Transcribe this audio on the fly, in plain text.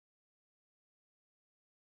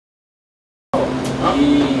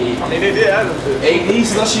mean, they did have them shit. AD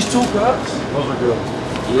slushies too, cuz. Those were good.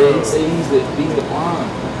 Yeah, he said he's the blonde.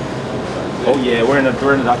 Oh yeah, we're in the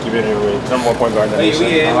documentary with number 1 point guard in the nation.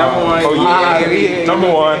 Yeah, number 1. Oh yeah, number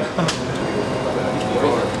 1.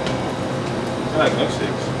 I like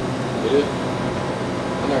milkshakes. Yeah.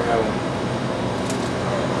 I never had one.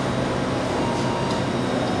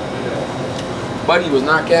 Buddy was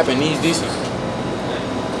not capping. He's decent.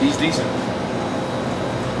 He's decent.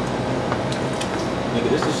 Nigga,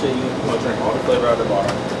 this is shit you want to drink all the flavor out of the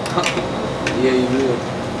bottle. Yeah, you will.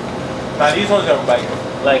 Nah, these ones are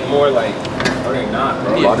like more like, or they not,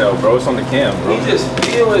 bro. Yeah. No, bro, it's on the cam, bro. He just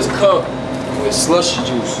fill his cup with slushy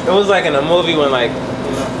juice. It was like in a movie when like,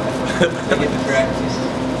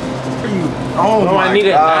 Oh my I need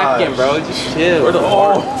a napkin, bro. Just chill.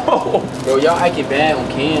 Bro, y'all acting bad on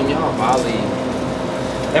cam. Y'all volley.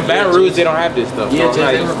 In Baton Rouge, they don't have this stuff. Yeah, so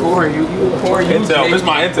just they recording you. You recording you. Intel. This is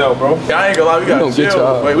my intel, bro. I ain't gonna lie, we gotta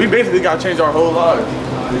chill. Wait, we basically gotta change our whole lives.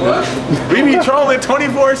 What? We be trolling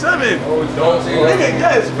 24/7. Don't say that. Nigga,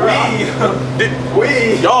 yes,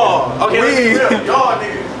 we. Y'all. Okay, we. Y'all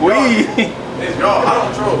niggas. It's y'all. I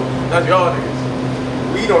don't troll. That's y'all niggas.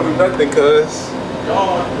 We don't do nothing, cuz.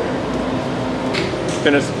 Y'all.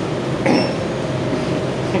 Finish.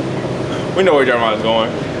 We know where Jeremiah's going.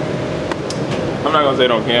 I'm not gonna say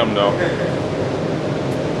it on cam though.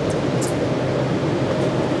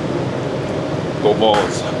 Go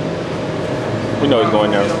Balls. We know he's going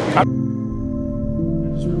there. I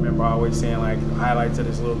just remember always saying like highlights of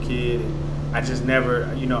this little kid. And I just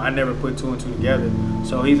never, you know, I never put 2 and 2 together.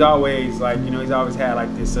 So he's always like, you know, he's always had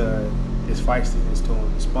like this feistiness to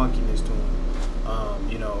him, this spunkiness to him.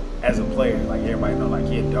 You know, as a player, like everybody know, like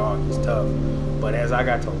he a dog, he's tough. But as I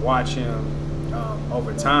got to watch him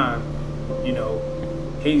over time, you know,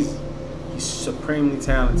 he's supremely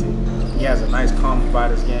talented. He has a nice calm about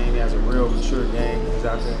his game. He has a real mature game. He's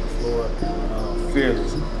out there on the floor,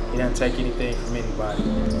 fearless. He doesn't take anything from anybody.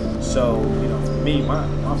 So, you know, for me, my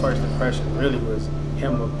first impression really was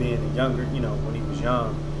him of being a younger, you know, when he was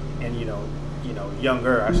young, and you know,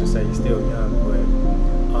 younger, I should say. He's still young, but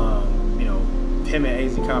you know, him at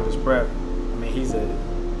AZ Campus Prep, I mean, he's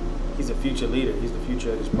a future leader. He's the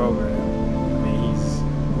future of this program. I mean, he's,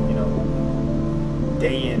 you know,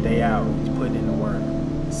 day in, day out, he's putting in the work.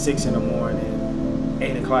 6 in the morning,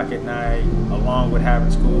 8 o'clock at night, along with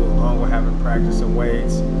having school, along with having practice and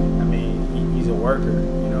weights. I mean, he's a worker,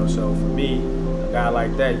 you know. So for me, a guy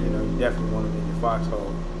like that, you know, you definitely want him in your foxhole.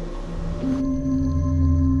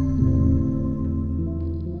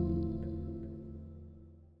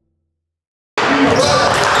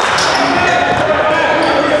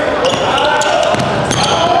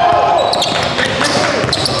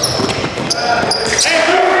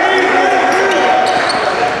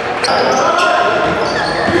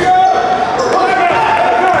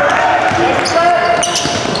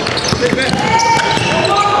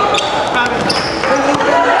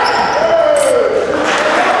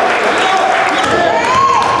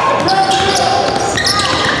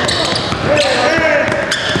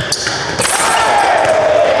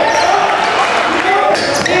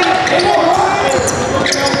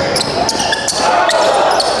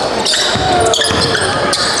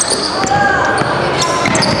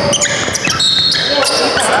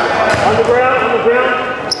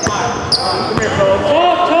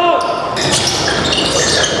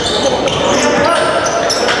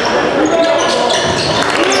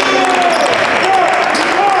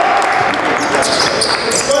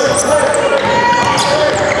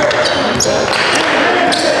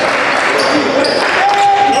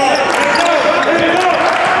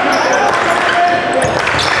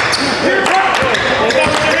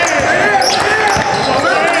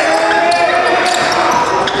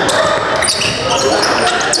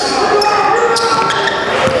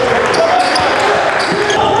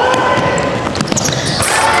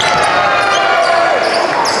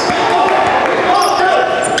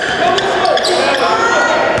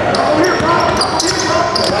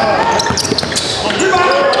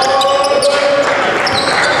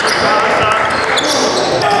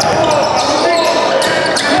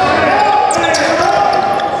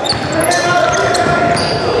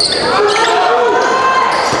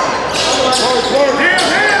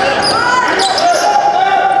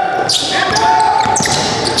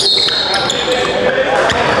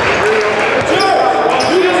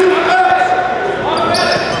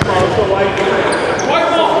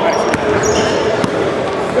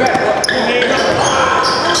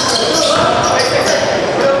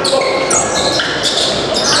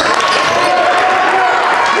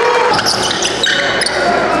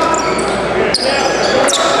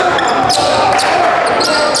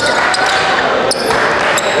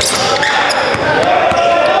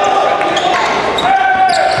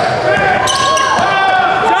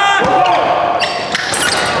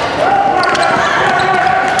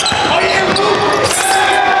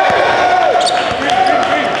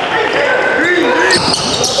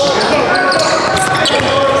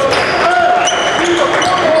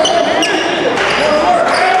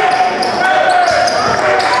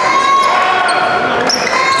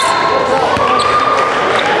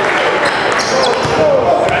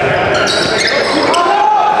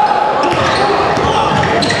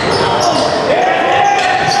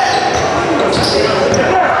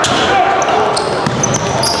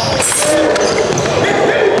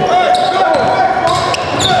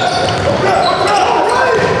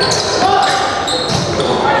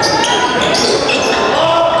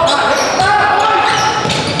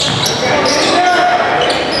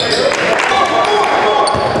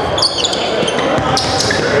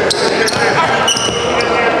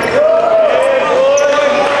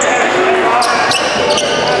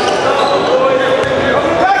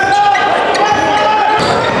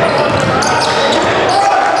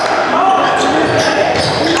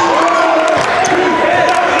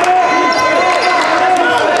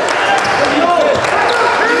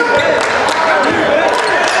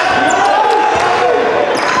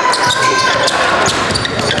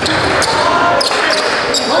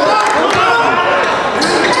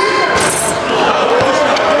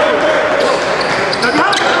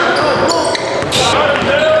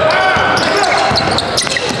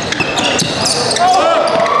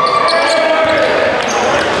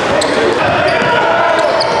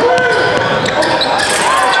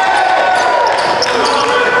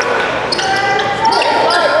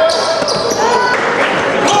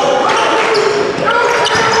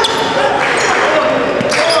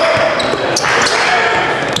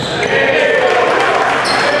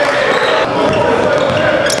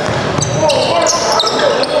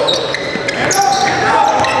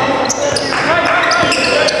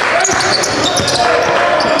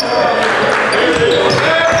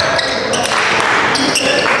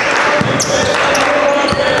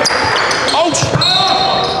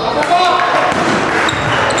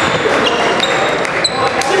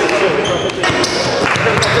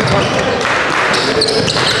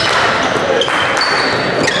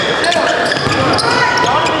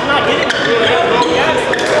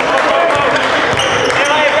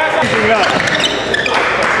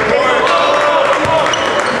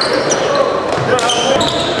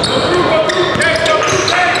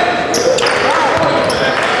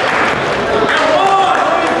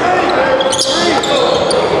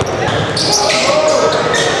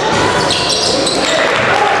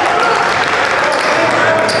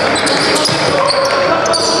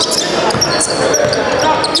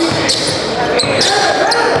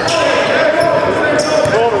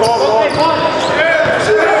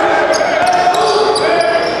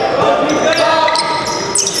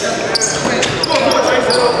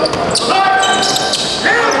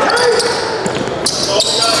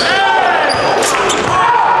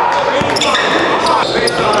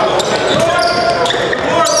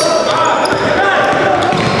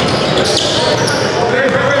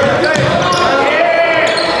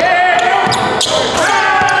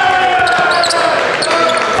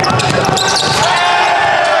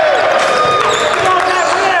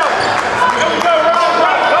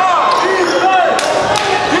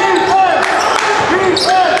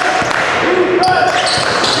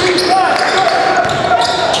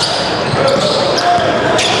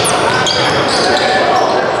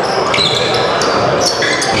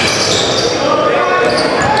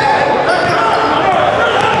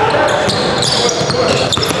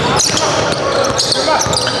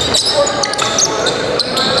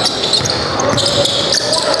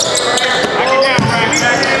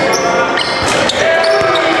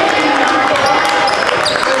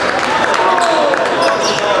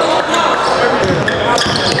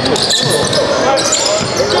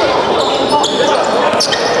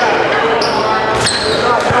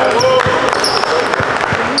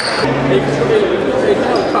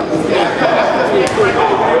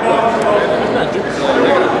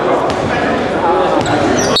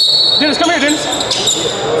 Dennis, come here, Dennis.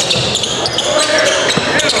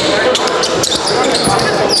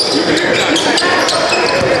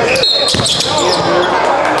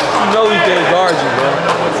 You know he can't guard you, bro.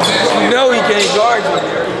 You know he can't guard you.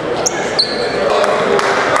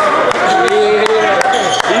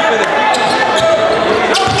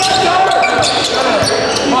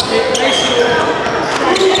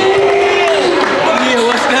 Yeah,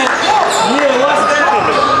 what's that? Yeah, what's that?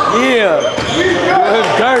 Yeah.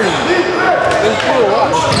 It's dirty. It's cool.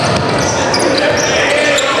 Watch.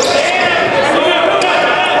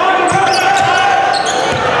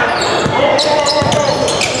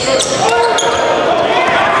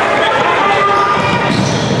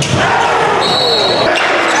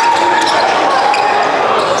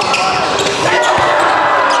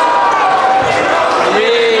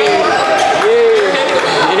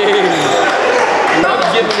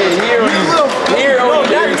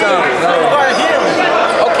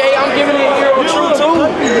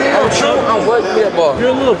 You're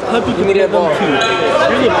a little puppy. Give me that ball. You're a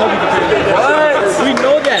little puppy. What? We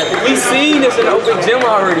know that. We seen this in the open gym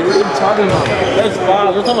already. What are you talking about? That's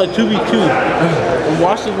wild. We're talking about 2v2. I'm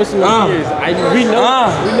watching this in the years. We know how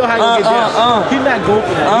you get down. He's not going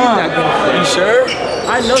for that. He's not going for that. You sure?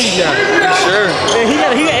 I know he's not. You sure?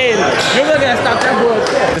 Man, you're not gonna stop that boy.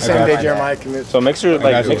 The same day Jeremiah commits. So make sure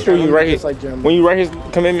you write his, when you write his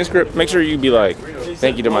commitment script, make sure you be like,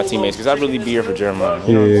 thank you to my teammates, because I really be here for Jeremiah.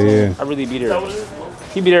 You know what I'm saying? I really be there.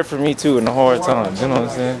 He be there for me too in the hard times. You know what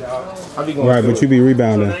I'm saying? I be going Right, but you be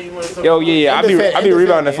rebounding. Yo, yeah. I be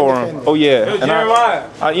rebounding for him. Oh yeah. And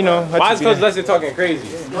Jeremiah. you know. Why is Coach Lester talking crazy?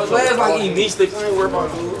 Coach Lance like he needs to work on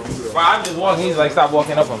food. I'm just walking. He's like, stop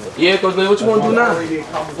walking up on me. Yeah, Coach Lance, what you want to do now?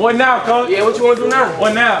 What now, Coach? Yeah, what you want to do now?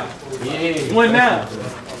 What now? Yeah. What now?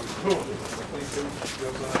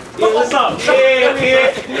 Yeah, what's up? Yeah.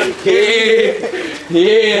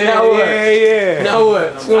 Now what? Yeah. Now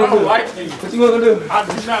what? What you gonna do? What you gonna do? I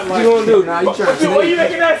do not like What you gonna do? Nah, you trying to. Why you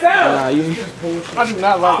making that sound? Nah, you. I do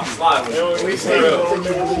not like. I'll slide on you.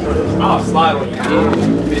 I'll slide on you.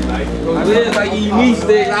 Midnight. Coach Lance like eating meat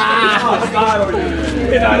sticks. I'll slide on you.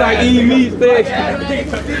 He like eating meat sticks.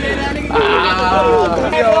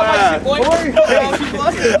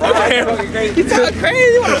 You talking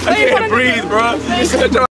crazy? You wanna play? I can't breathe, bro. You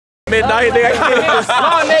shut your midnight, nigga.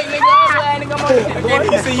 I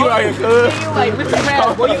can't see you out here, cuz.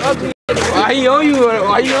 Why he on you?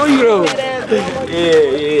 Why he on you though?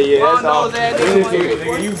 Yeah. That's all.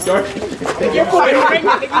 Nigga, you dark. You're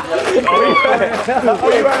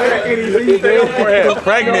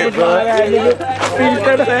pregnant, bro.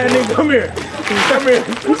 Come here.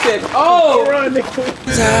 He said, "Oh, Run, nigga.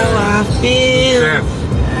 that's how I feel."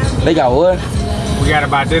 They got what? We got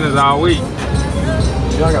about dinners all week.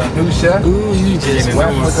 Y'all got a new chef? Ooh, you just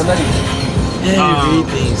went with the lady.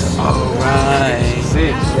 Everything's alright.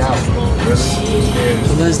 Sick.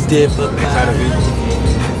 So let's dip up out.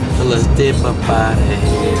 So let's dip up out.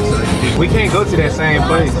 We can't go to that same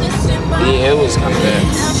place. Yeah, it was kind of bad.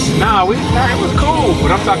 Nah, it was cool,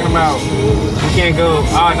 but I'm talking about we can't go.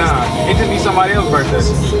 Oh, nah, it just be somebody else's birthday.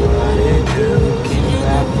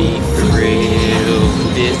 Be for real.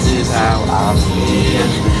 This is how I feel.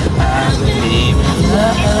 I believe in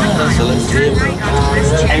love. So let's dip up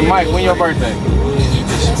out. Hey, Mike, when your birthday?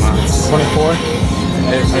 24?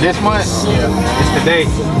 For this month? Yeah. It's the day.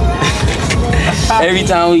 Every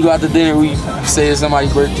time we go out to dinner, we say it's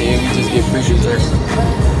somebody's birthday and we just get free dessert.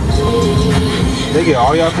 They get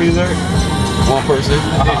all y'all free dessert? One person.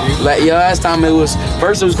 Like last time it was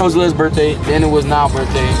Coach Lil's birthday, then it was Niall's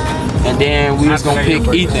birthday, and then we was gonna pick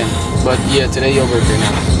Ethan. But yeah, today your birthday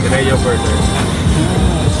now. Today your birthday.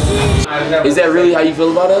 Is that really how you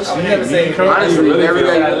feel about us? Honestly, Tell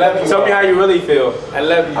me how you really feel. I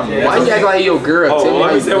love you, Jay. Why you act like your girl? Oh,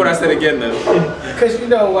 let me say what I said again then. Because you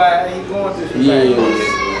know why he going through some things.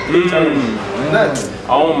 Nothing.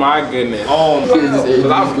 Oh my goodness.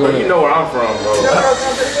 You know where I'm from, bro.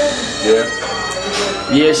 Yeah.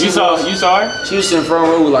 Yeah, You saw her? She was in front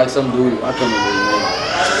row with like some dude. I couldn't remember his name.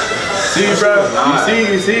 See, bro?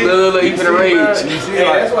 You see? Look, you finna rage. Hey,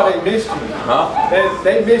 that's why they missed you. Huh?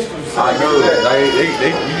 They missed you. I know. Like, you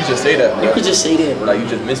can just say that, bro. You could just say that, bro. Like, you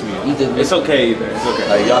just miss me. It's okay, man. It's okay.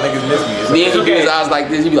 Like, y'all niggas miss me. It's Me and he okay. do his eyes like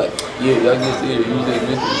this, he be like, yeah, y'all just see it. You just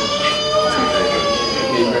miss me.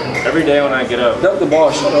 Every day when I get up. Dump the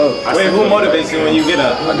ball, shut up. Wait, who motivates you when you get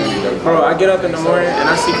up? Bro, I get up in the morning and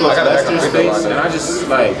I see Coach Lester's face and I just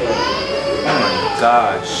like, oh my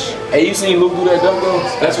gosh. Hey, you seen Luke do that dunk though?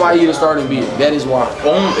 That's why he the starting beat. That is why.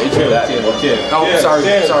 Chill. Oh, sorry.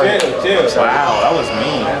 Wow, that was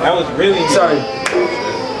mean. That was really mean. Sorry.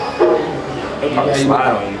 He'll probably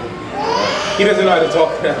slide on you. He doesn't know how to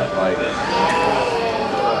talk now. Like,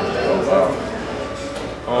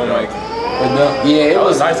 Oh my god. Yeah, it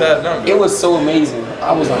was nice ass number. It was so amazing.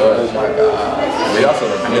 I was like, oh my god. They also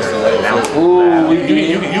missed the way. Ooh,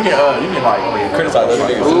 You can like criticize other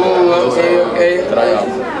niggas. Ooh, okay. But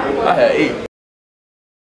I had 8.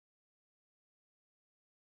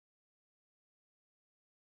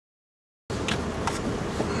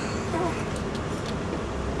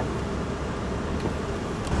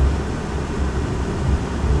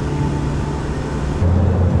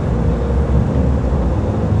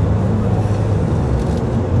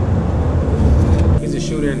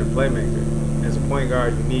 Shooter and a playmaker. As a point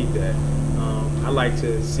guard, you need that. I like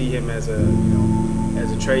to see him as a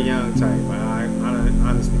Trae Young type. I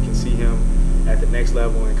honestly can see him at the next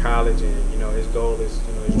level in college, and his goal is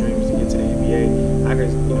his dream is to get to the NBA. I can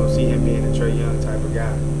see him being a Trae Young type of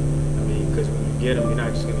guy. I mean, because when you get him, you're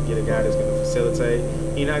not just going to get a guy that's going to facilitate.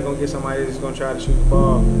 You're not going to get somebody that's going to try to shoot the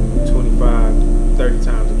ball 25, 30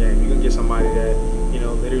 times a game. You're going to get somebody that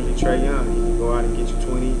literally Trae Young. He can go out and get you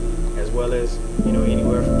 20. As well as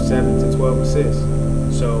anywhere from 7 to 12 assists.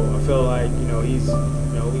 So I feel like he's a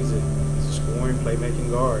scoring, playmaking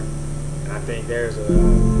guard, and I think there's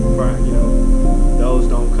those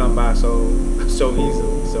don't come by so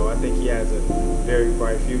easily. So I think he has a very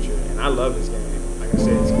bright future, and I love his game. Like I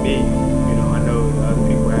said, to me, I know other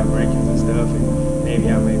people have rankings and stuff, and maybe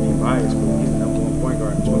I may be biased, but he's the #1 point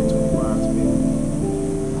guard in 2025 to me.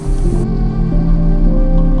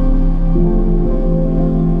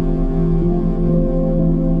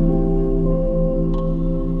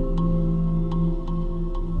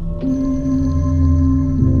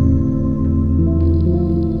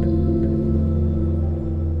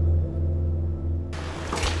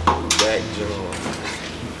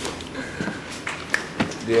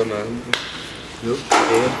 Deal, man. Yep.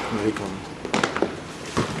 Yeah. No, he coming.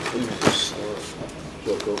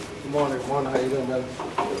 Good morning. How you doing, brother?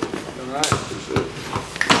 All right.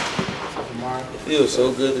 It feels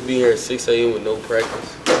so good to be here at 6 a.m. with no practice.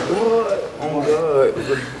 What? Oh, God.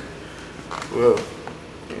 Well,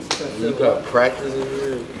 You got practice in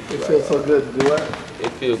here? it feels so good to do what? It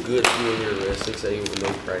feels good to be in here at 6 a.m. with no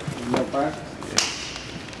practice. No practice?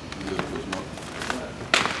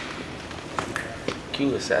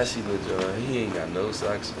 Cute sassy little John. He ain't got no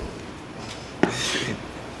socks on.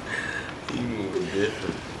 He moving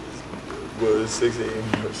different. Well, it's 6 a.m.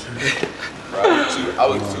 I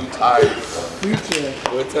was too tired. Future.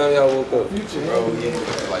 What time y'all woke up? Future. Bro, it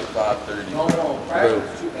was like 5:30. No,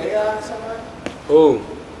 practice. You AI or something? Who?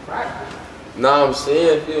 Practice. Nah, I'm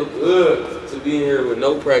saying it feel good to be in here with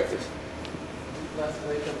no practice. Let's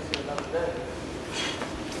wake up to another day.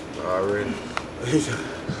 Already.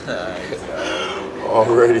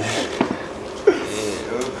 Already. Yeah.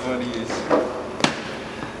 It was funny as shit.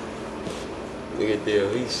 Look at Dale,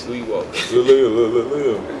 he's sleepwalking. Look.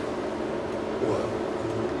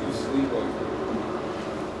 You sleepwalking.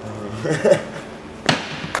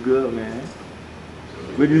 Good, man.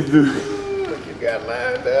 Look at this dude. You got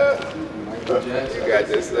lined up. You got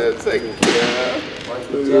yourself taken care of.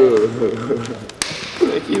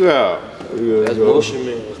 Take you out. That's motion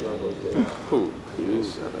man. That's not gonna play. Who?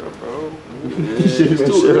 Shut up, bro. It's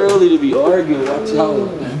too early to be arguing. Watch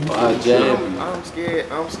out. I'm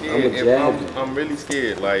scared. I'm really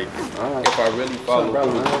scared. Like, if I really follow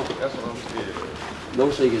through, that's what I'm scared of.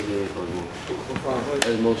 Don't shake his hand for me.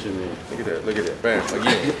 That's motion, man. Look at that. Bam.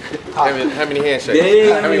 Again. how many handshakes?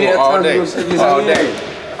 Damn, how many more? All day.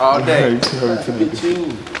 All day. Look at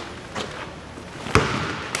you.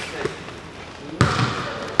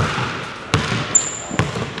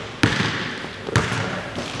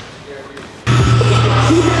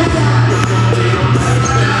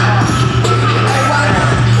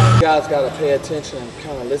 You guys got to pay attention and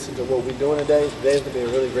kind of listen to what we're doing today. Today's going to be a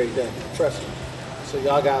really great day. Trust me. So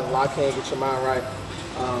y'all got to lock in, get your mind right.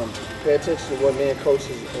 Pay attention to what me and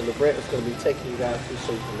coaches and LeBret is going to be taking you guys through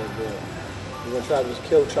so you can live good. We're going to try to just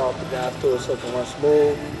kill chalk the guys through it so it can run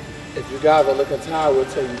smooth. If you guys are looking tired, we'll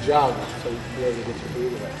tell you jogging so you can be able to get your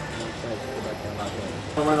breathing back. You know what I'm saying? So go back and lock in.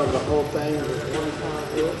 I'm going to run over the whole thing with one time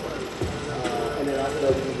here. And then after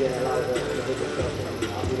that, we can get a lot of the bigger stuff.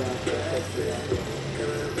 I'll be down here. Text you down here.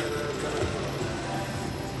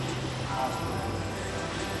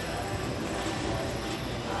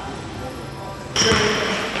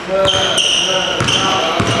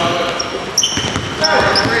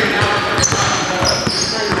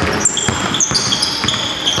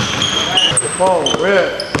 Boom, rip,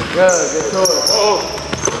 good, get to it.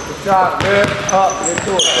 Good shot, rip, up, get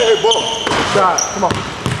to it. Hey, boom. Good shot, come on.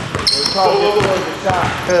 Good shot,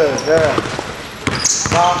 good, good.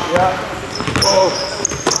 Pop, yep. Boom.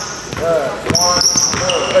 Good, one,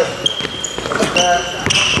 good. Back,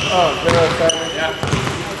 good, seven. Yeah.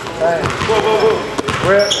 Bang. Boom.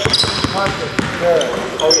 Rip, punch it, good.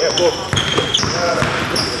 Oh, yeah, boom. Good.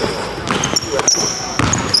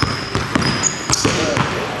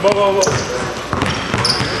 Boom.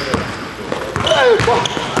 Hey, boom.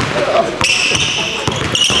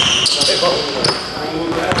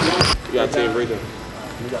 You got 10 right there.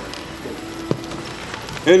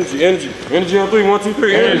 Energy on 3. 1, 2,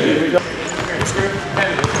 3. Energy.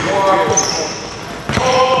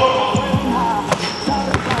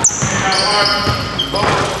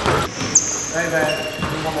 Hey, man.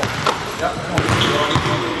 Come on. Yep, come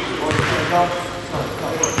on.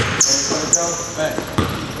 Bang.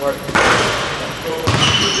 Work.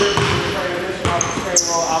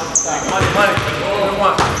 Money. Good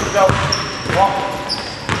one. Go. Walk.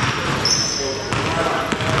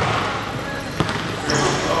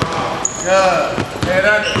 Good. Head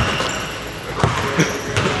under.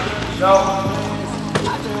 Go.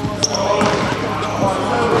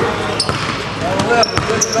 On the left.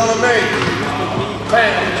 Listen on the main.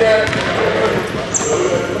 Bang. Carry.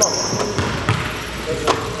 Come on.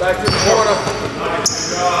 Back to the corner.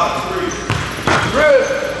 Good.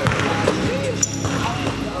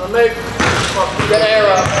 Make get air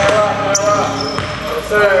up. Yes,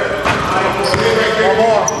 sir. One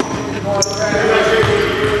more.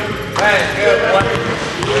 Bang, good. One.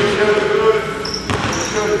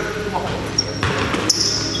 Come on.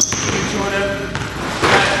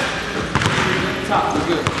 Top.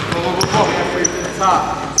 Good. Go. Free to the top.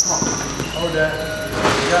 Come on. Hold that.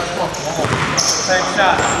 Yeah, come on. One more. Same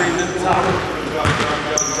shot. Free to the top.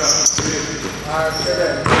 All right, stay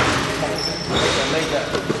there. Make that.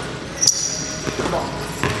 Come on.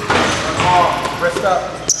 Wrist up.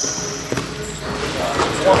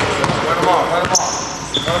 Run them off.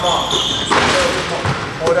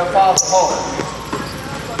 Hold that foul. Hold.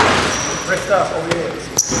 Wrist up over here.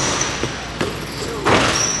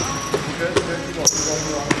 Good. Keep going.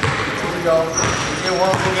 Here we go. Get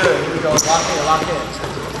one. Good. Here we go. Lock in.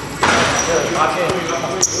 Good. Lock in.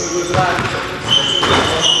 Relax.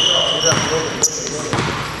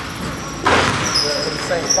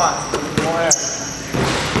 Same spot. More air.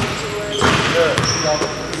 Good. Here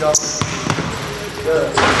we go. Good.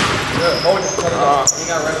 Hold it. You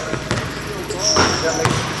got rest. Yep.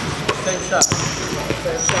 Same shot.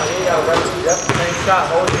 You got rest. Yep. Same shot.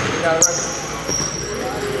 Hold it. You got rest.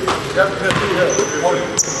 Yep. Good. Hold it.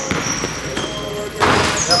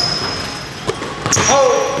 Yep.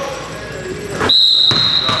 Hold it.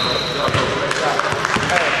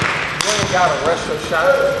 Hey, you ain't gotta rest your shot.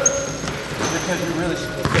 Because you really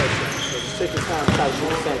should be catching. So just take your time, try to do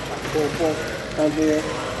the same time. Boom, come here,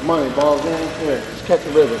 money, balls in, here. Just catch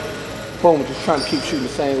the rhythm. Boom, just trying to keep shooting the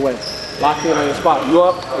same way. Lock in on your spot. You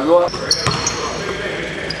up? Are you up?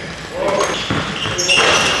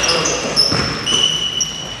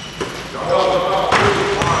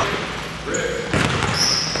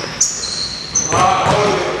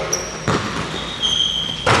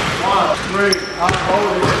 One, three, I'm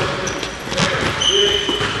holding it.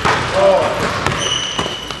 4.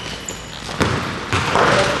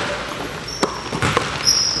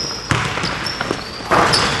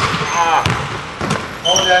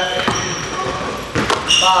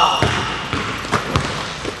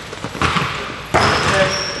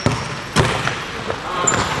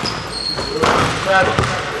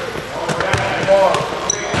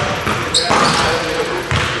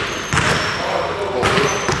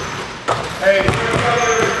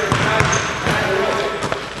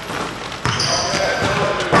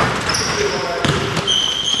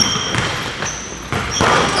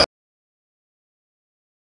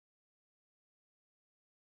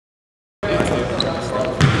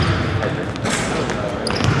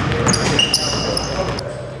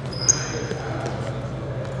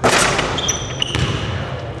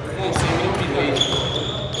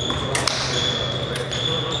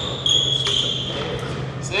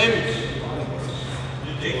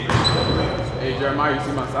 Hey, Jeremiah, you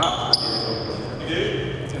see my sock? You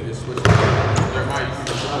did? Just switch. Jeremiah, you see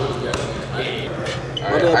my sock? I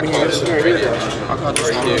caught this one right here. I caught this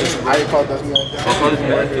one right here. I ain't caught this one. I caught this one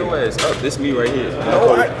right here. This me right here. I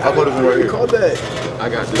caught this one right here. Caught that. I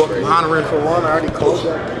got this right here. Honoring for one. I already caught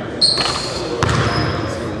that.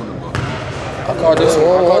 I caught this one.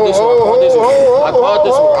 I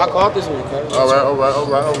caught this one. All right.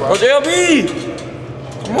 Oh, JLB!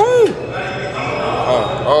 Come on!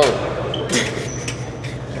 Oh.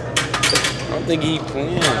 I don't think he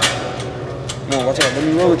playing. Come on, watch out. Let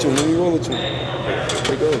me roll it to him.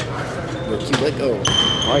 Let go. Look, you let go. All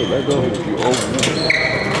right, let go. You over.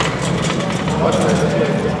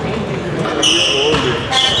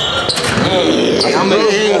 I'm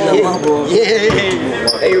yeah.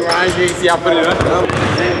 Hey, Ryan, you see I put it up?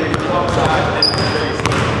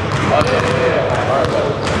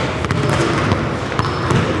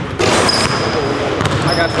 I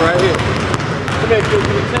got you right here. Come here, give me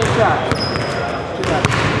 10 shots.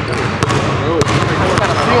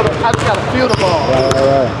 I just gotta feel the ball.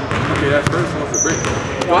 Okay, that first one's a brick.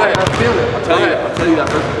 Go ahead, I feel it. I'll tell you that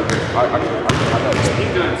first one's a brick. I got it.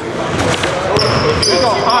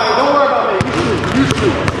 Alright, don't worry about me. You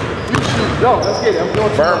shoot. Yo, let's get it. I'm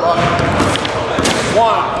doing burn up.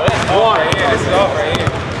 One. Yeah, this is off right here.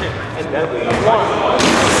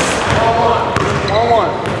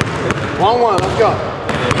 One. Let's go.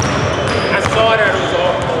 I saw that it was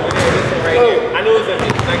off. Right here. I knew it was a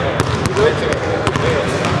hit.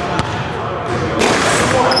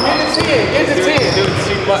 Get the 10.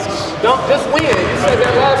 Too much. Don't just win. You said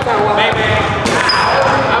that last time.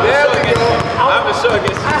 There we go. I'm a sure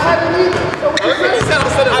against you. I haven't either. So what you say? I'm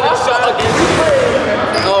a sure against you.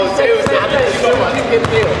 Oh, so it was not so much. You get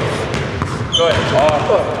the deal. Go ahead.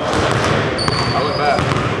 I was bad.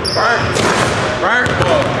 Burn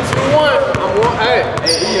ball. 2-1. I'm one. Hey,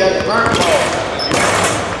 that's burn ball.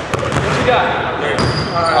 What you got?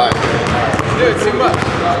 Alright. Dude, too much.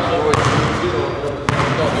 Too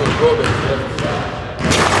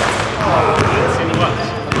much.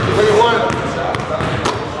 3-1.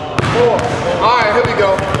 4. Alright, here we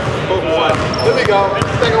go. Here we go.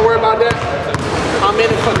 Think I'll worry about that? I'm in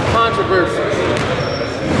it for the controversy.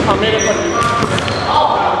 I'm in it for the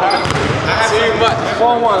Too much.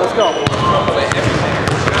 4-1, let's go.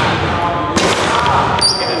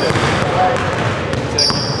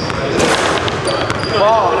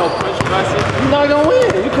 Ball. You're not gonna win.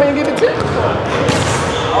 You can't get the tip.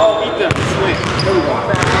 Oh, beat them. Swing. Here we go.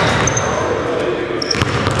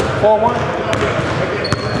 4-1.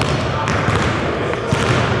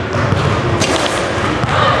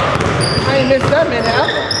 I ain't missed that man half.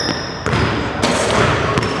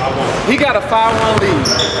 He got a 5-1 lead.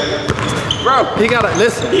 Bro, he got a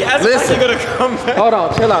listen. Listen. Gonna come back. Hold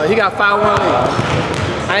on, chill out. He got 5-1 lead.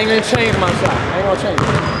 I ain't gonna change my shot. I ain't gonna change it.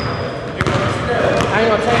 I ain't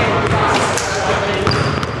gonna change my shot.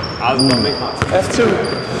 I was gonna make my That's 2. +1.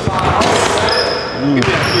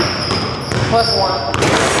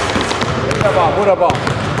 Move that ball.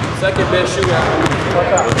 second best shooter after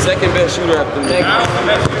me. Second best shooter after me.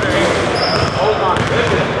 Hold on.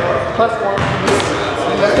 +1.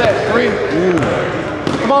 That's that. 3.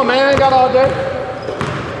 Come on, man. I ain't got all day.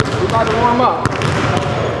 We about to warm up.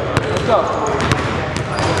 Let's go.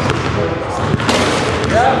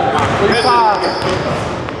 Yeah. 3-5.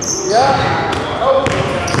 Yeah.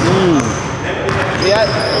 Yeah.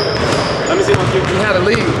 Let me see my kick. He had a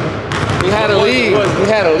lead. He had a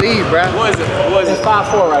lead, bruh. What is it? It's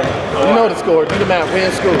 5-4 right now. You know the score. Do the math. We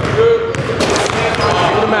in school. Do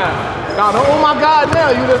the math. Now, oh my God,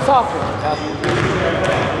 now you just talking.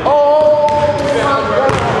 Oh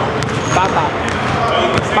my God.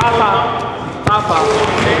 5-5. 5-5.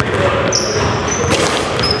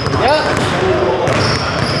 Yeah.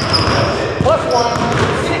 +1.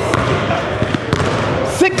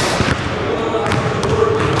 6.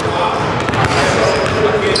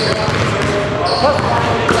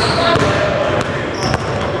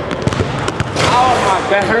 Oh my,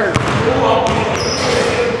 that hurt.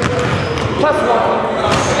 +1.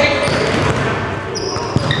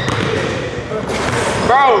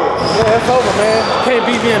 Bro. Yeah, it's over, man. Can't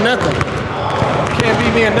beat me in nothing. Can't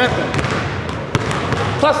beat me in nothing.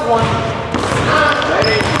 +1.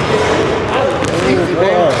 Easy,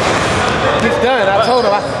 man. He's done. I told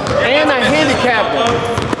him. And I handicapped him.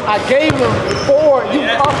 I gave him 4. You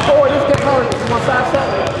up 4. This game hurt. You want side step?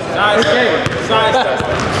 This game. Side step.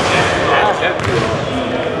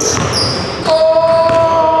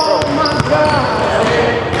 Oh my God.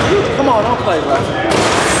 Come on, don't play, bro.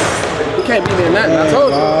 You can't beat me in nothing. I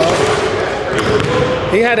told you.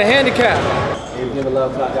 He had a handicap. Give a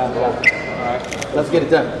love to our guy. All right. Let's get it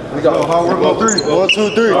done. Here we go. Hard work on 3. 1,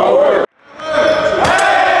 2, 3. Hard work.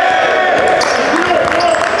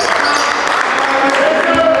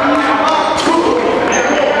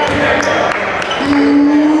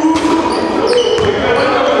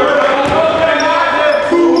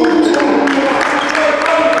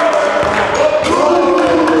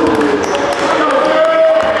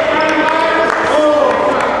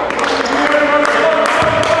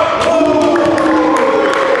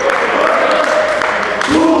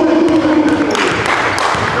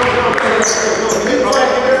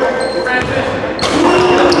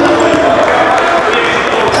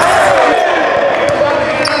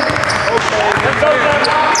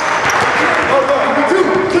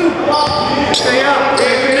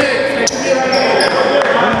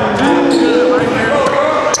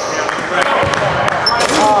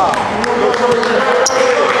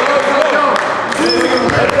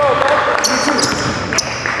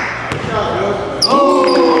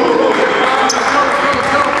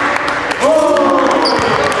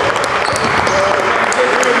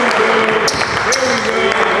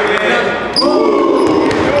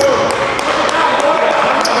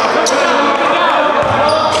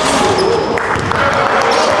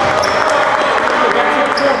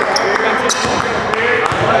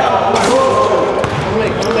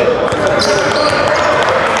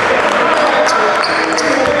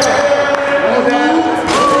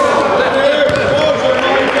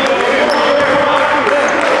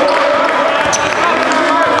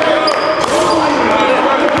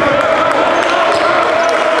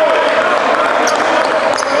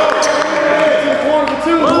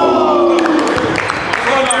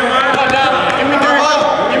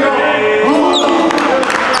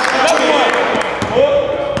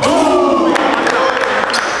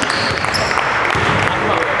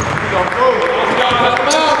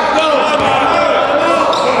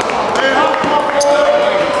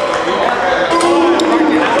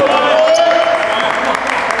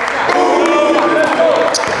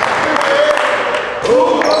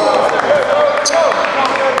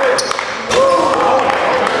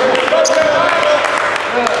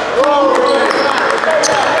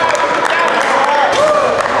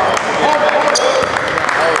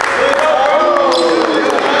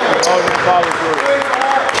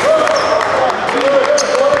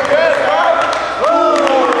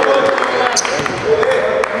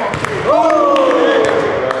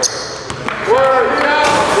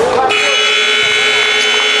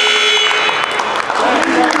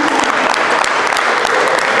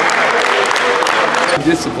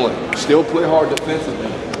 Discipline. Still play hard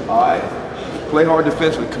defensively. Alright? Play hard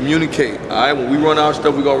defensively. Communicate. Alright? When we run our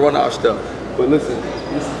stuff, we're gonna run our stuff. But listen,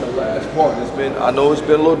 this is the last part. I know it's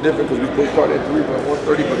been a little different because we supposed to start at 3 by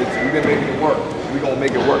 130, but we've been making it work. We're gonna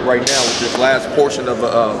make it work right now with this last portion of the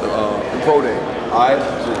pro day. Alright?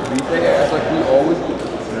 So beat their ass like we always do.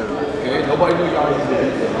 Okay? Nobody knew y'all used to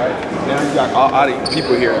beat them, right? Now you got all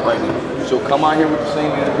people here right now. So come out here with the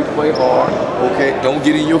same energy, play hard, okay? Don't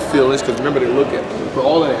get in your feelings, because remember, they look at for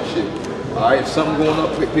all of that shit. All right, if something going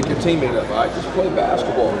up, pick your teammate up. All right, just play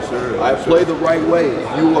basketball. Sure, all right, play the right way.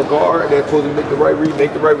 If you a guard that's supposed to make the right read,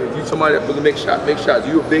 make the right read. If you somebody that's supposed to make shots, make shots.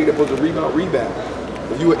 You a big that's supposed to rebound.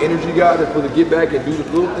 If you an energy guy that's supposed to get back and do the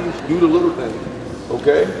little things, do the little things.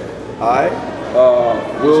 Okay? All right.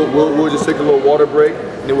 We'll just take a little water break,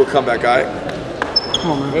 and then we'll come back. All right.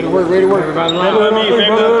 Come on, man. Ready to work. Ready to work. Everybody line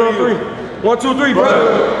up. 1, 2, 3,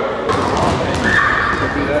 brother.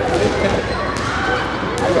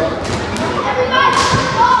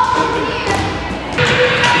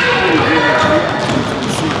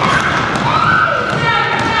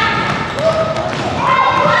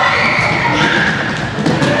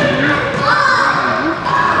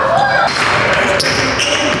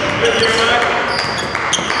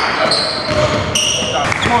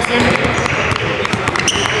 Come on, Sammy.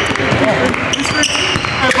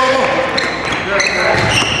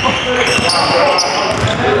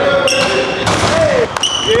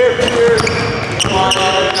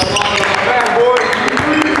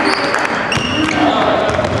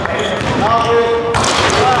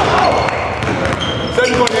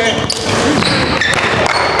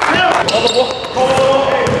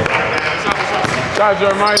 Shot,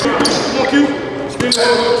 Jeremiah. Come on, Q. Spin the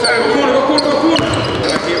corner.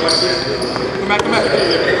 Come back.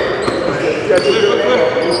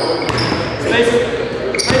 Stacy.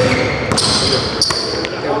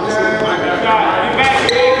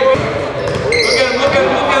 Look at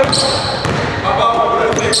him.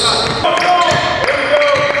 Next shot.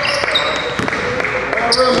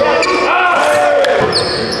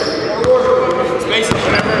 Stacy.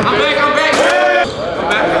 I'm back.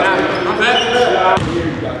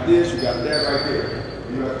 You got this, you got that right there.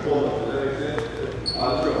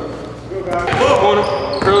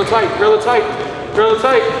 Real tight, real tight, real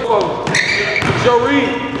tight. Joe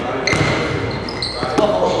Reed.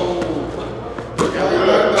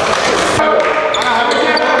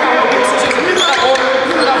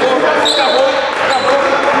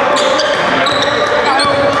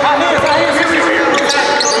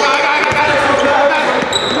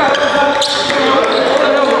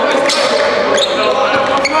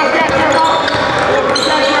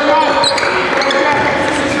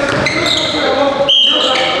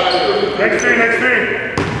 Next three.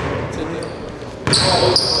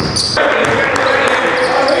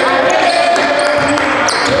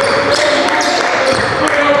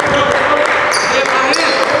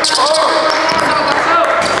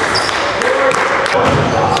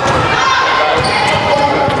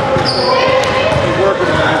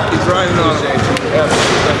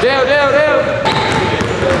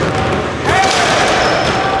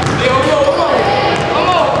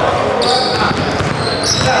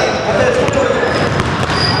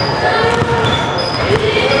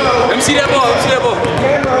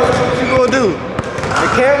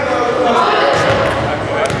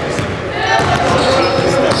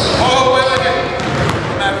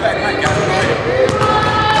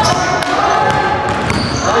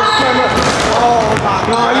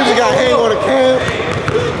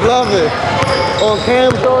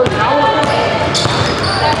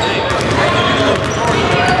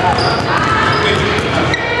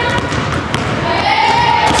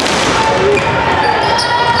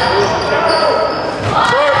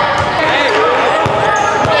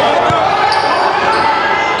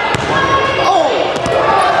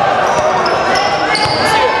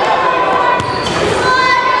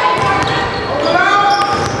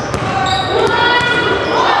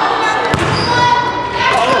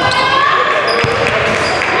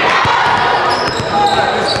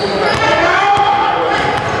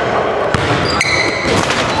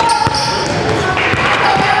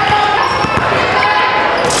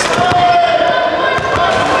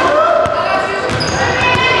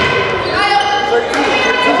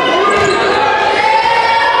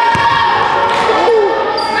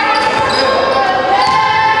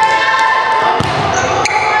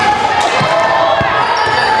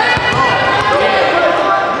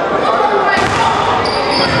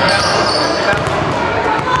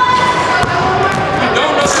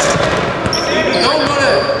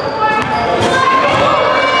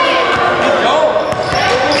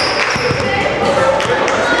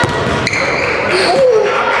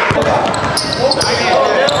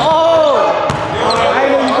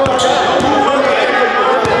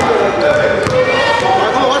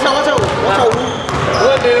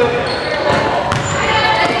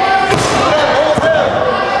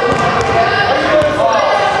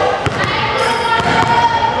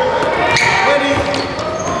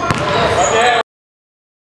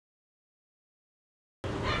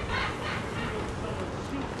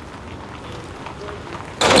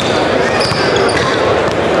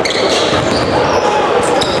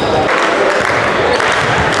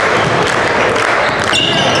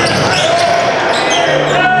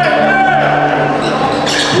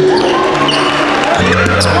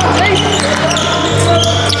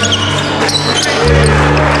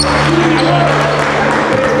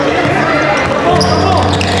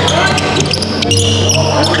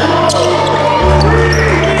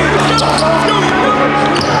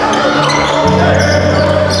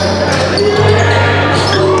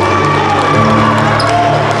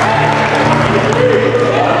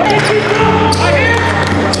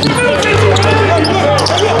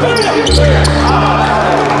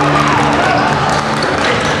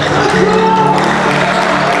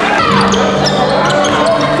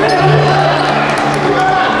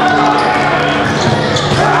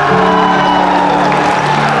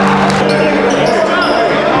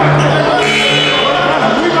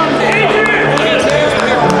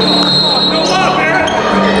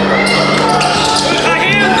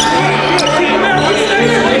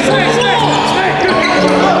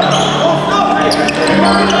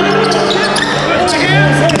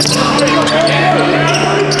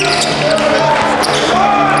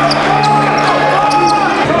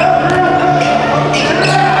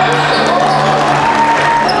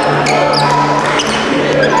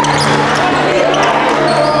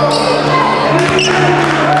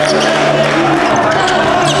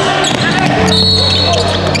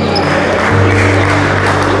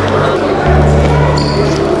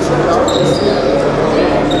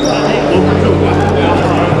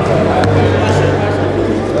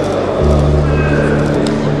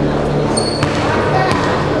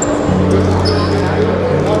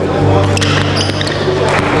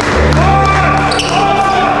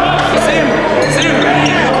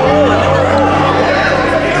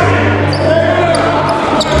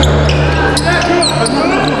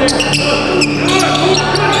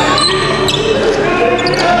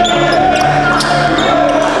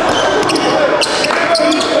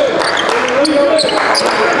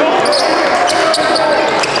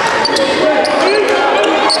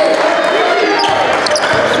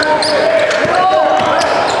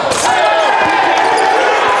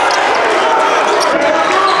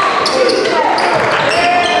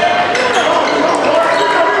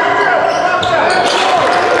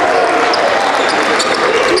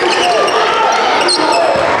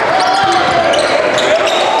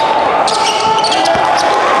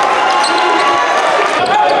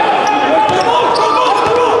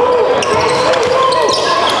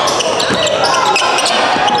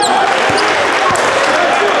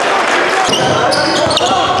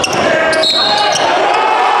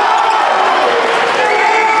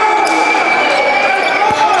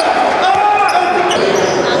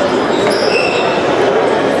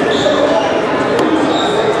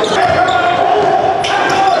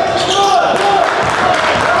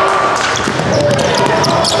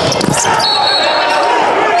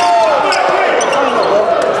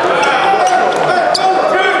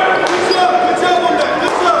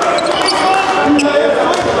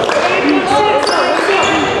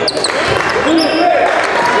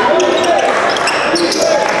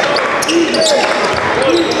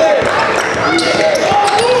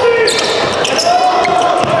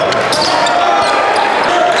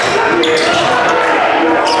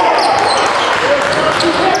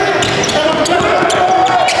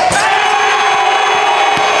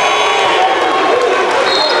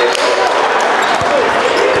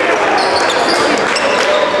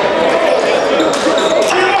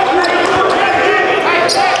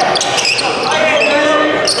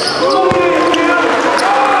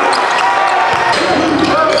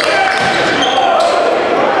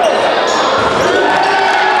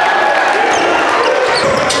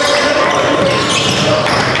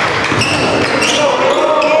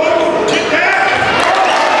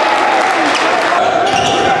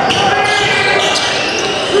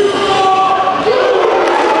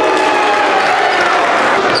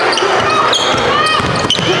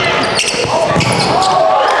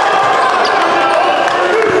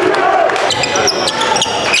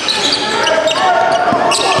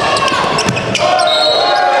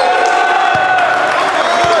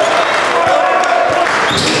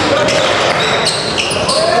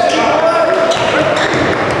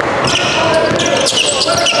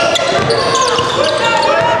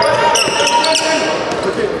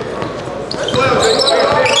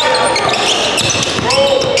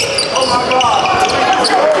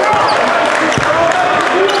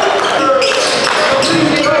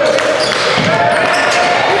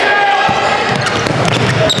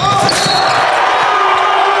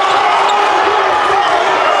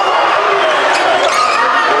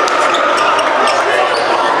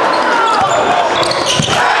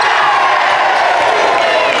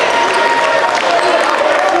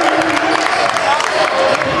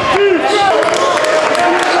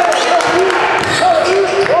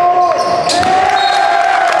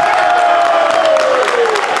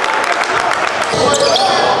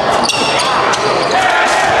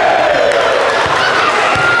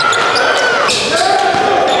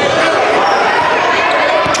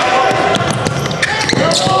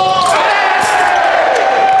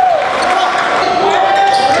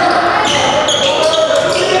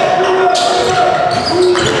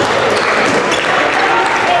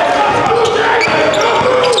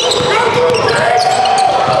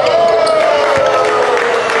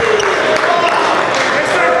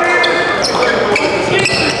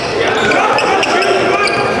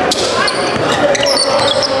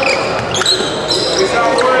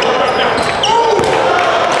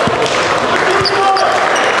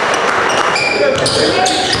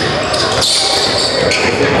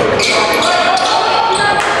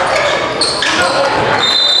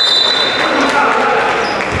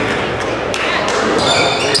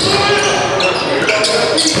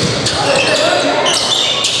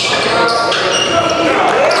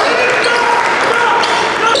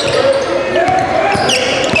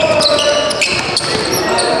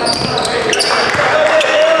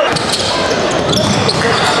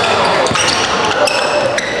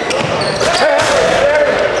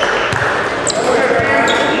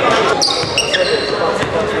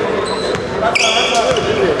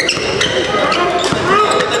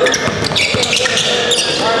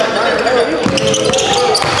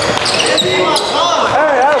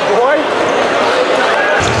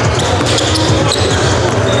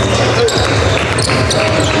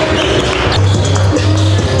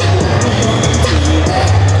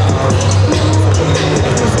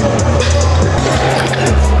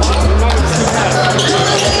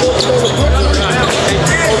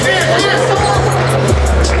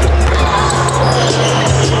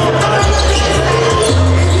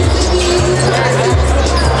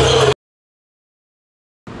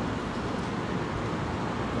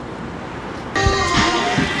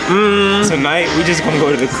 Tonight, we just gonna go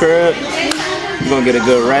to the crib. We're gonna get a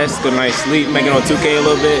good rest, good night's sleep, make it on 2K a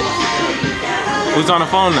little bit. Who's on the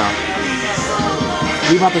phone now?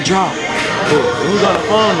 We about to drop. Who's on the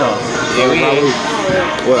phone though? Yeah, we ain't.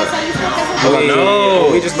 What? Oh,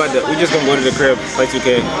 no. We just gonna go to the crib, play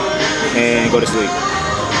 2K, and go to sleep.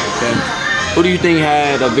 Okay. Who do you think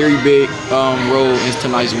had a very big role in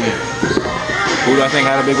tonight's win? Who do I think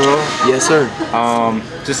had a big role? Yes, sir.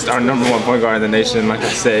 Just our #1 point guard in the nation, like I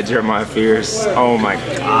said, Jeremiah Fears. Oh my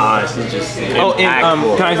gosh, he's just oh,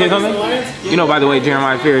 and can I say something? You know, by the way,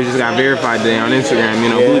 Jeremiah Fears just got verified today on Instagram. You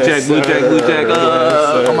know, yes, blue check.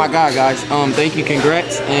 Oh my God, guys. Thank you,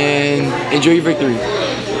 congrats, and enjoy your victory.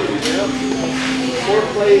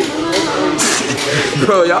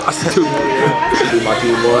 Bro, y'all stupid. My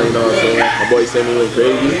team boy, you know what I'm saying? My boy Sammy went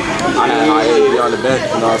crazy. I had high energy on the bench,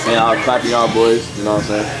 you know what I'm saying? I was clapping y'all boys, you know what I'm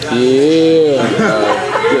saying?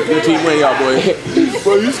 Yeah. Good team win, y'all boys.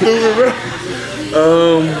 Bro, you stupid, bro.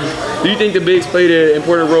 Do you think the bigs played an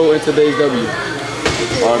important role in today's W? You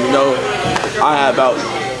know, I had about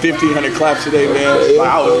 1,500 claps today, man. Like,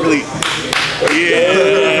 I was really,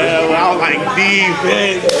 I was like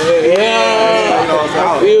defense. You know what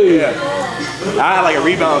I'm saying? I had like a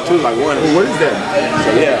rebound too, like one. What is that?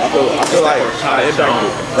 So yeah, I feel like I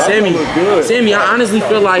impacted. Sammy, I honestly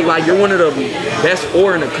feel like you're one of the best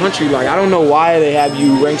 4 in the country. Like, I don't know why they have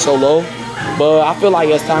you ranked so low, but I feel like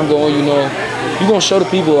as time goes on, you know, you're gonna show the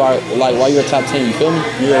people like why you're a top 10. You feel me?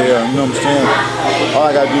 Yeah, you know what I'm saying. All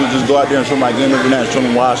I gotta do is just go out there and show my game every night, and show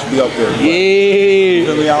them why I should be up there. Yeah. You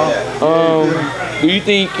feel me, y'all? Do you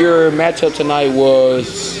think your matchup tonight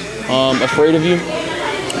was afraid of you?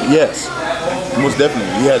 Yes. Most definitely.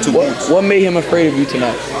 He had 2 points. What made him afraid of you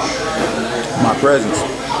tonight? My presence.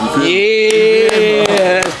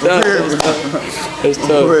 Yeah, that's tough. That's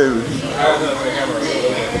tough.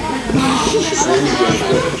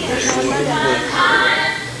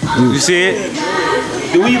 You see it?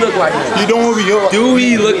 Do we look like him? You don't even. Do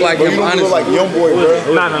we look like him? You don't look like young boy,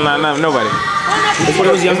 bro. No, nobody. It's my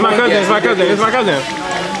cousin. It's my cousin. It's my cousin.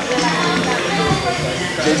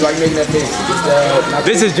 Like making that face.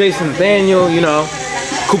 This is Jason Nathaniel, you know,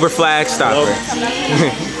 Cooper Flag stopper.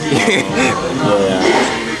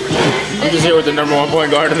 I'm just here with the #1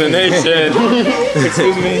 point guard in the nation.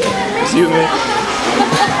 Excuse me.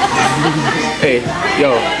 Hey,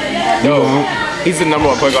 yo, he's the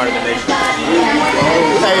 #1 point guard in the nation.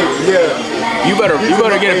 Hey, yeah. You better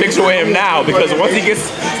get a picture with him now, because once he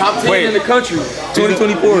gets top 10 in the country,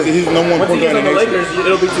 2024. He's the #1 point guard in the nation.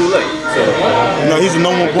 it'll be too late. No, he's the #1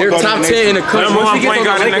 point guard. They're top 10 in the country. Once he point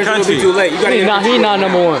guard in the country. Too late. You gotta He's not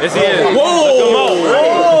 #1. Yes, he is.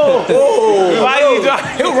 Whoa! Why you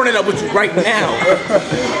He'll run it up with you right now.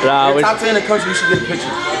 Top 10 in the country. You should get a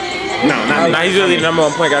picture. No, he's really the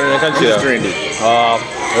 #1 point guard in the country, though.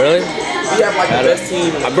 Really? We have like the best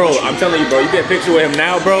team. Bro, I'm telling you, bro, you get a picture with him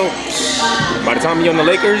now, bro. By the time you're on the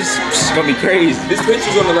Lakers, it's gonna be crazy. This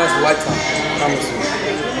picture's gonna last a lifetime. I promise you.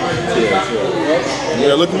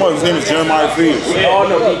 Yeah, look him up. His name is Jeremiah Fields. We all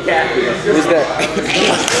know he catfish. Who's that?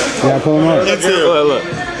 Yeah, pull him up. It's here. Look.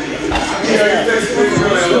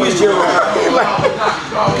 Who is Jeremiah?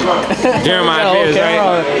 Jeremiah Fields,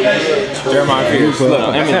 right? Jeremiah Fields.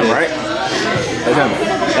 Look, that's him, right? That's him.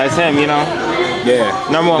 That's him, you know? Yeah.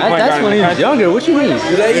 #1 point guard. That's when he was younger. What you mean?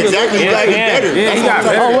 Exactly. He's better. Yeah, he got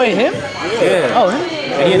better. Oh wait, him? Yeah. Oh, him?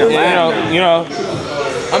 You know,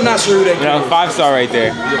 I'm not sure who that is. 5-star right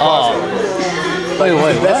there. Oh. Wait,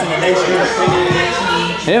 what?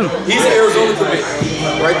 Him? He's an Arizona commit.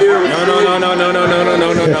 Right there. No.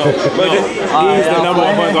 He's the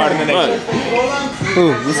 #1 point guard in the nation.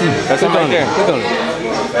 Who? Let's see. That's him right there. Click on it.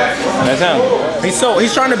 That's him.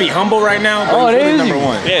 He's trying to be humble right now. Oh, but it he's is. really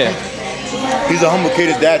 #1. Yeah. He's a humble kid.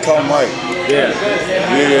 His dad taught him right. Yeah.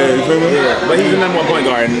 Yeah, you feel me? Yeah. But he's the #1 point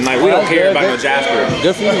guard, and like we don't care about no Jasper.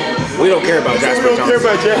 Good for you. We don't care about Jasper We don't care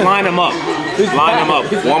about Jasper. Line them up. Line them up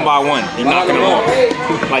one by one. You're knocking them off.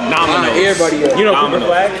 Like dominoes. Everybody else. You know Cooper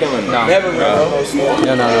Flag? Killing them. Never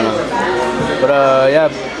No. But yeah,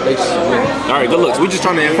 they should win. All right, good looks. We're just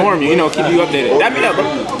trying to inform you, you know, keep you updated. Dap me up, bro.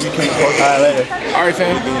 Alright, later. All right,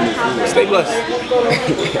 fam. Stay blessed.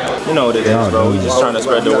 You know what it is, bro. We just trying to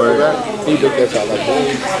spread the word. He looked at y'all like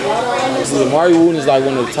that. See, Amari Wooten is like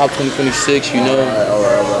one of the top 2026, you know.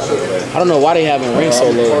 I don't know why they haven't ranked so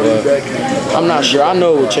low, but I'm not sure. I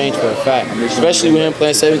know it would change for a fact. Especially with him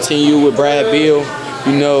playing 17U with Brad Beal,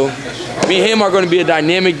 you know. Me and him are going to be a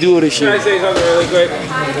dynamic duo this year. Can I say something really quick?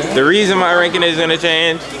 The reason my ranking is gonna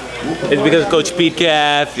change is because Coach Pete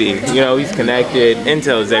Caffey, you know, he's connected.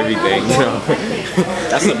 Intel's everything, you know.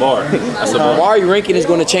 That's the bar. That's the bar. Amari ranking is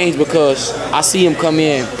going to change because I see him come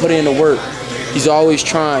in, put in the work. He's always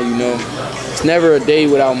trying, you know. It's never a day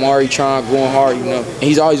without Amari trying, going hard, you know. And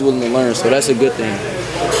he's always willing to learn, so that's a good thing.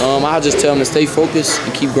 I'll just tell him to stay focused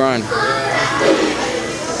and keep grinding.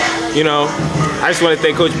 You know, I just want to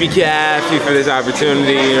thank Coach Pete Caffey for this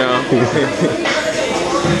opportunity, you know.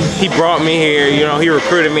 He brought me here, you know, he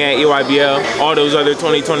recruited me at EYBL, all those other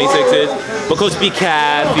 2026s. But Coach Pete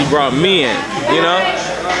Caffey brought me in, you know?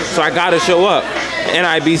 So I gotta show up.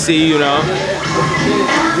 NIBC, you know?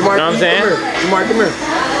 You know what I'm saying? Mark, come here.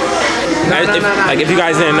 Like if you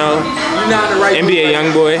guys didn't know, NBA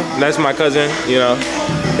Youngboy, that's my cousin, you know.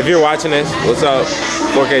 If you're watching this, what's up?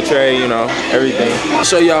 4K Trey, you know, everything. I'll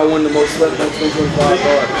show y'all one of the most slept on 2025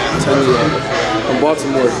 guards. I'm telling you that. From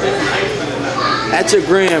Baltimore. At your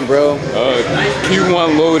gram, bro.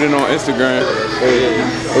 Q1 loading on Instagram.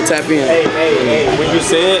 We'll tap in. Hey, when you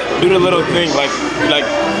say it, do the little thing like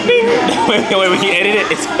ding. Wait, when you edit it,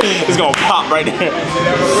 it's gonna pop right there.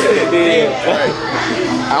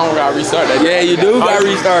 I don't gotta restart that. Yeah, you do gotta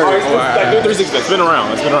restart it. Like do 360, spin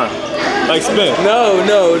around, spin around. Like spin. No,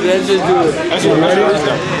 let's just do it. That's what it's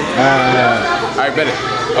done. Alright, bet it.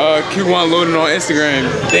 Q1 loading on Instagram.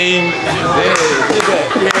 Ding.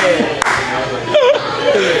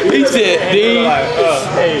 He said, ding.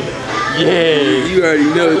 Yeah, you already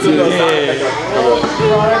know it too.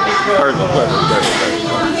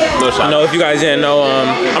 I know if you guys didn't know,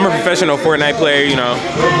 I'm a professional Fortnite player, you know.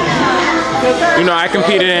 I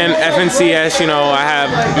competed in FNCS, I have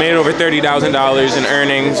made over $30,000 in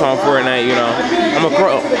earnings on Fortnite, I'm a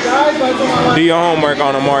pro. Do your homework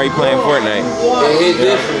on Amari playing Fortnite.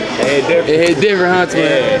 It hit different, huh,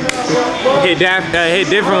 twin? Hit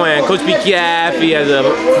different when Coach B. Caffey as a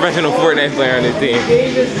professional Fortnite player on his team.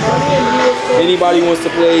 Anybody wants to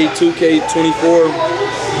play 2K24,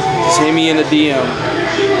 just hit me in the DM.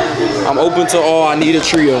 I'm open to all. I need a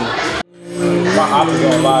trio. My op is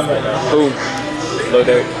going live right now. Who? Lil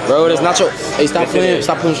Durk. Bro, that's not your. Hey, stop playing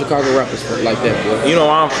Chicago rappers like that, bro. You know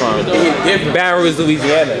where I'm from. Baton Rouge,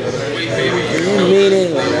 Louisiana.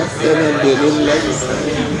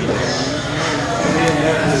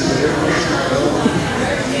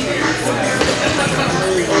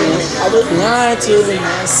 I was lying to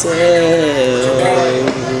myself.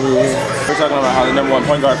 We're talking about how the #1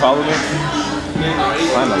 point guard followed me. I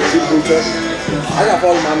gotta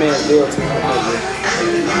follow my man Bill too.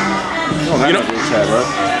 You know, chat, bro.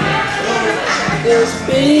 Yes,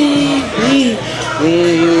 baby, when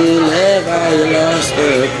you left, I lost a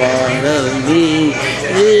part of me.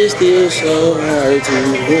 It's still so hard to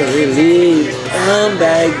believe. Come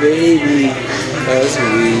back, baby, 'cause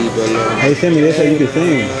we belong. Hey, Sammy, they said you could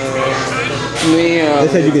sing. They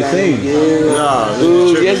said you could sing. Nah,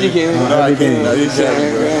 Ooh, yes, you can. No, I can't. No, you can't.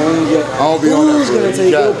 I don't be on that. Who's gonna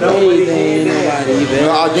take your place? Ain't nobody better.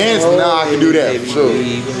 No, I'll dance now. I can do that for sure.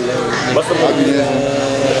 What's the I'll be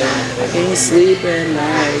dancing. I can't sleep at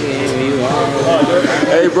night and you are.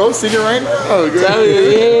 Hey, bro, sing it right now. Oh, good. Tell you,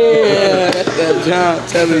 yeah. That's that John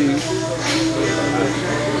telling you.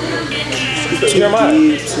 Jeremiah,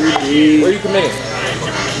 where you committing?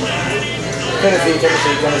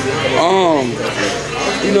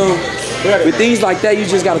 With things like that, you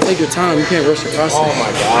just gotta take your time. You can't rush the process. Oh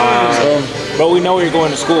my God. So, but we know where you're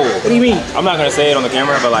going to school. what do you mean? I'm not gonna say it on the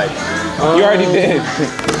camera, but like, you already did.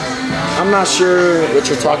 I'm not sure what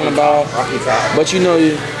you're talking about, but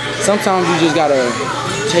sometimes you just gotta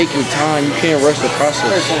take your time. You can't rush the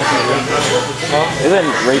process. Isn't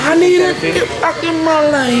rape? I need to get back in my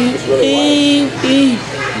life, baby.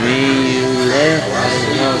 When you left, I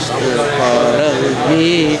lost a part of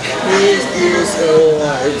me. It's still so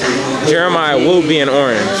hard to Jeremiah will be in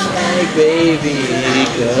Orange. like, baby,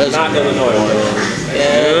 because Not Illinois.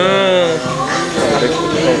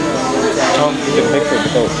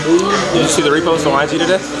 Did you see the repost on IG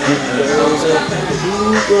today?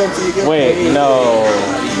 Wait, no.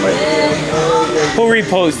 Who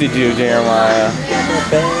reposted you, Jeremiah?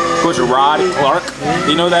 Coach Rod Clark.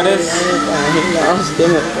 Do you know who that is?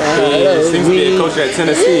 He seems to be a coach at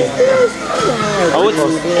Tennessee. Oh, it's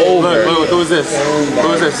over. Look, who is this?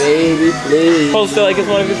 Who is this? Posted like it's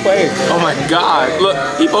one of his players. Oh my God! Look,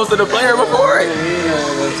 he posted a player before it,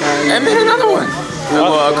 and then another one.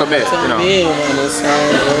 Well, commit,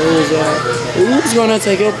 Who's gonna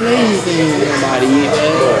take your place? Nobody.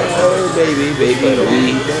 Oh, baby.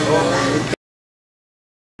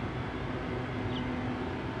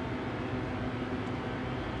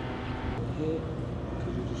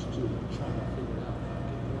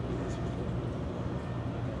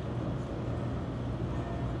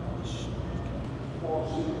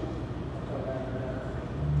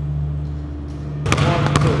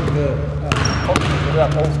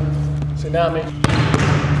 Sit down, man.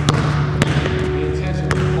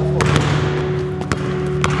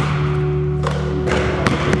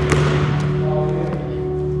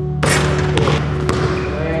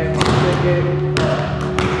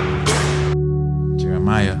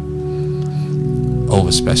 Jeremiah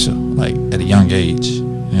over special, like at a young age.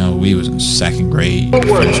 We was in second grade,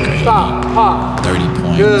 first grade, 30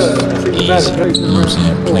 points,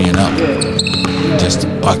 easy, playing up, just a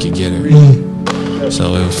bucket getter.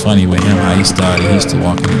 So it was funny with him how he started. He used to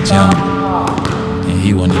walk in the gym and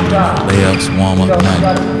he wouldn't even do no layups, warm up,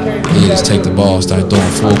 nothing. He'd just take the ball, start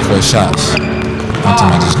throwing full court shots. One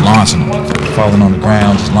time I just launching him, falling on the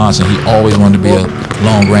ground, just launching. He always wanted to be a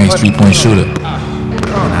long range 3-point shooter.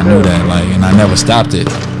 And I knew that, and I never stopped it.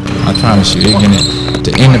 I promise you, again,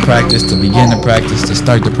 to end the practice, to begin the practice, to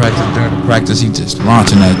start the practice, during the practice, he just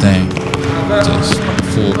launching that thing, just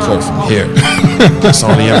full court from here. That's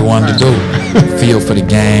all he ever wanted to do. Feel for the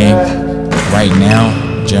game. Right now,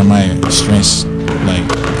 Jeremiah's strengths, like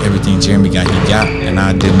everything Jeremy got, he got, and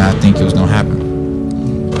I did not think it was gonna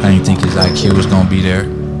happen. I didn't think his IQ was gonna be there,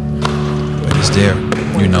 but it's there.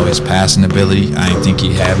 You know, his passing ability, I didn't think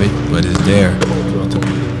he'd have it, but it's there.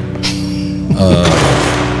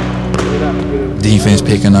 Defense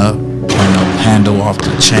picking up, handle off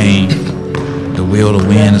the chain. The will to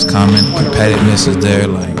win is coming. Competitiveness is there.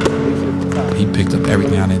 Like, he picked up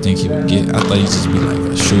everything I didn't think he would get. I thought he'd just be like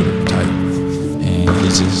a shooter type, and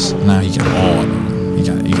now he got all of them. He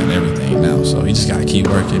got everything now. So he just gotta keep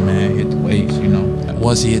working, man. Hit the weights, you know.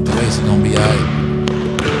 Once he hit the weights, he's gonna be alright.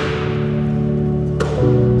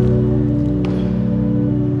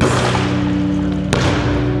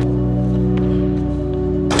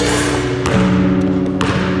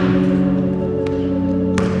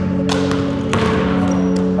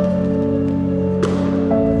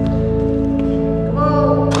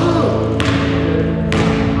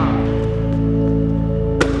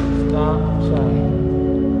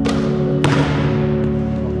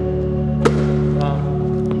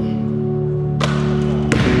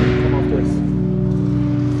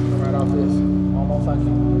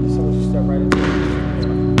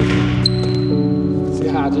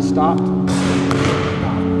 Stopped. But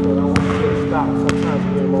I want to stop. Sometimes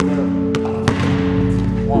we get momentum.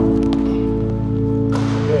 One.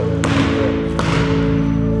 Good.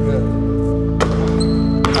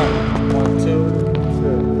 One, two.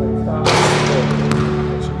 Good. Stop. Good.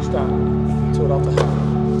 Make sure you stop. Two it off the hop.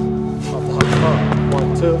 Off the hop. One,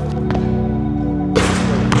 two.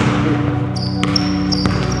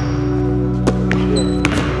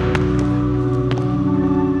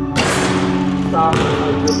 Stop.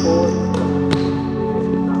 Good forward.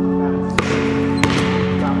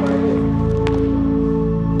 Stop right here.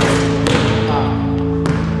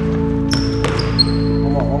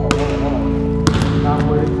 Hold on. Stop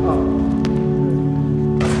where it's up.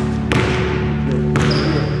 Good.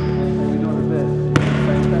 We're doing the best.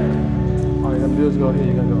 Same thing. All right, them dudes go here,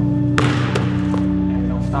 you gotta go. And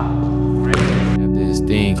don't stop. Right? This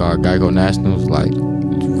thing called Geico Nationals, like,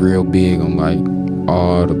 it's real big on like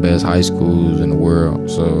all the best high schools in the world,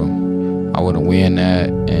 so I want to win that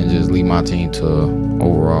and just lead my team to an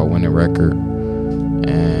overall winning record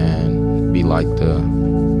and be like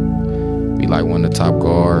one of the top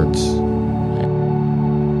guards.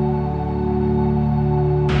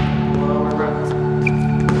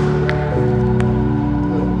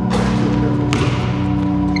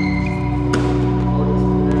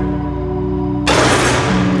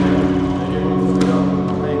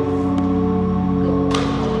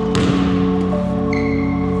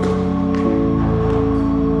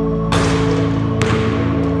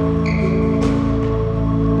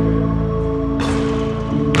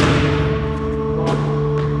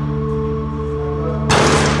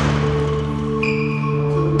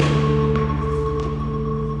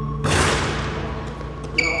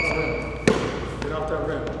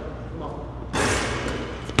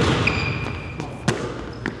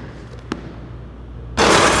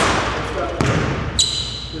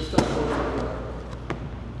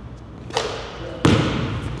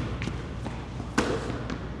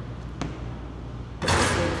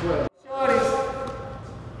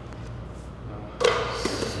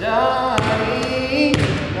 Shawty,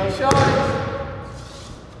 no shorties.